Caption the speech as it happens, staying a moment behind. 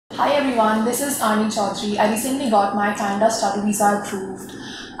Hi everyone, this is Ani Chaudhary. I recently got my Canada study visa approved.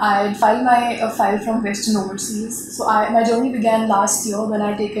 I filed my file from Western Overseas. My journey began last year when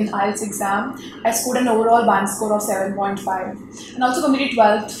I taken IELTS exam. I scored an overall band score of 7.5 and also completed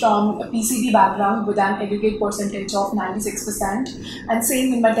 12th from a PCB background with an aggregate percentage of 96%, and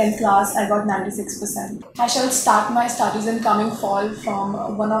same in my 10th class I got 96%. I shall start my studies in coming fall from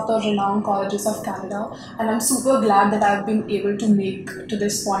one of the renowned colleges of Canada, and I'm super glad that I've been able to make to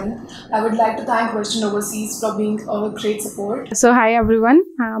this point. I would like to thank Western Overseas for being a great support. So hi everyone,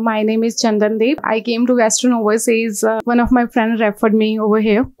 my name is Chandigarh. I came to Western Overseas. One of my friends referred me over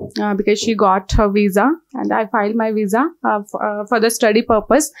here because she got her visa, and I filed my visa for the study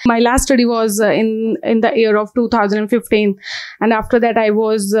purpose. My last study was in the year of 2015, and after that I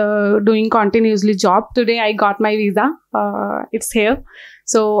was doing continuously job. Today I got my visa. It's here.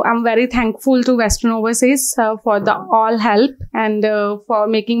 So I'm very thankful to Western Overseas for the all help and for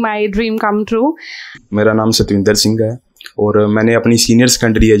making my dream come true. मेरा नाम सतविंदर सिंह है और मैंने अपनी senior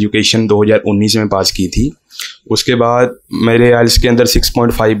secondary education 2019 में पास की थी। उसके बाद मेरे आइल्स के अंदर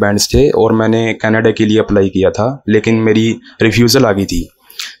 6.5 बैंड्स थे और मैंने कनाडा के लिए अप्लाई किया था, लेकिन मेरी रिफ्यूज़ल आ गई थी।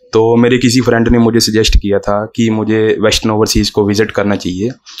 तो मेरे किसी फ्रेंड ने मुझे सजेस्ट किया था कि मुझे वेस्टर्न ओवरसीज़ को विज़िट करना चाहिए।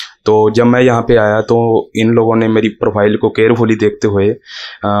 तो जब मैं यहाँ पे आया तो इन लोगों ने मेरी प्रोफाइल को केयरफुली देखते हुए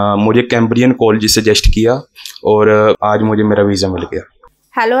मुझे कैम्ब्रियन कॉलेज सजेस्ट किया और आज मुझे मेरा वीज़ा मिल गया।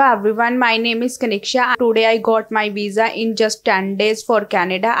 Hello everyone, my name is Kaniksha. Today I got my visa in just 10 days for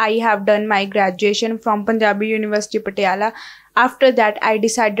Canada. I have done my graduation from Punjabi University Patiala. After that I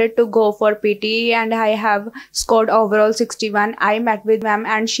decided to go for PT and I have scored overall 61. I met with ma'am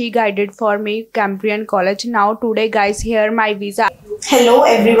and she guided for me Cambrian College. Now today guys, here my visa. Hello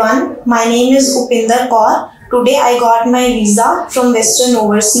everyone, my name is Upinder Kaur. Today I got my visa from Western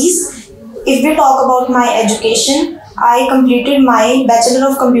Overseas. If we talk about my education, I completed my Bachelor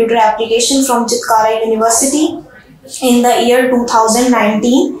of Computer Application from Chitkara University in the year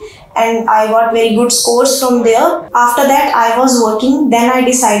 2019, and I got very good scores from there. After that I was working, then I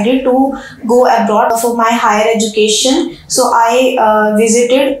decided to go abroad for my higher education. So I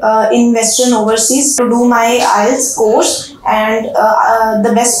visited in Western Overseas to do my IELTS course, and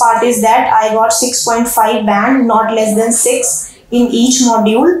the best part is that I got 6.5 band, not less than 6 in each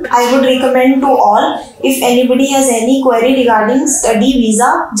module. I would recommend to all, if anybody has any query regarding study visa,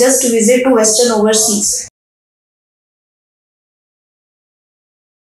 just visit to Western Overseas.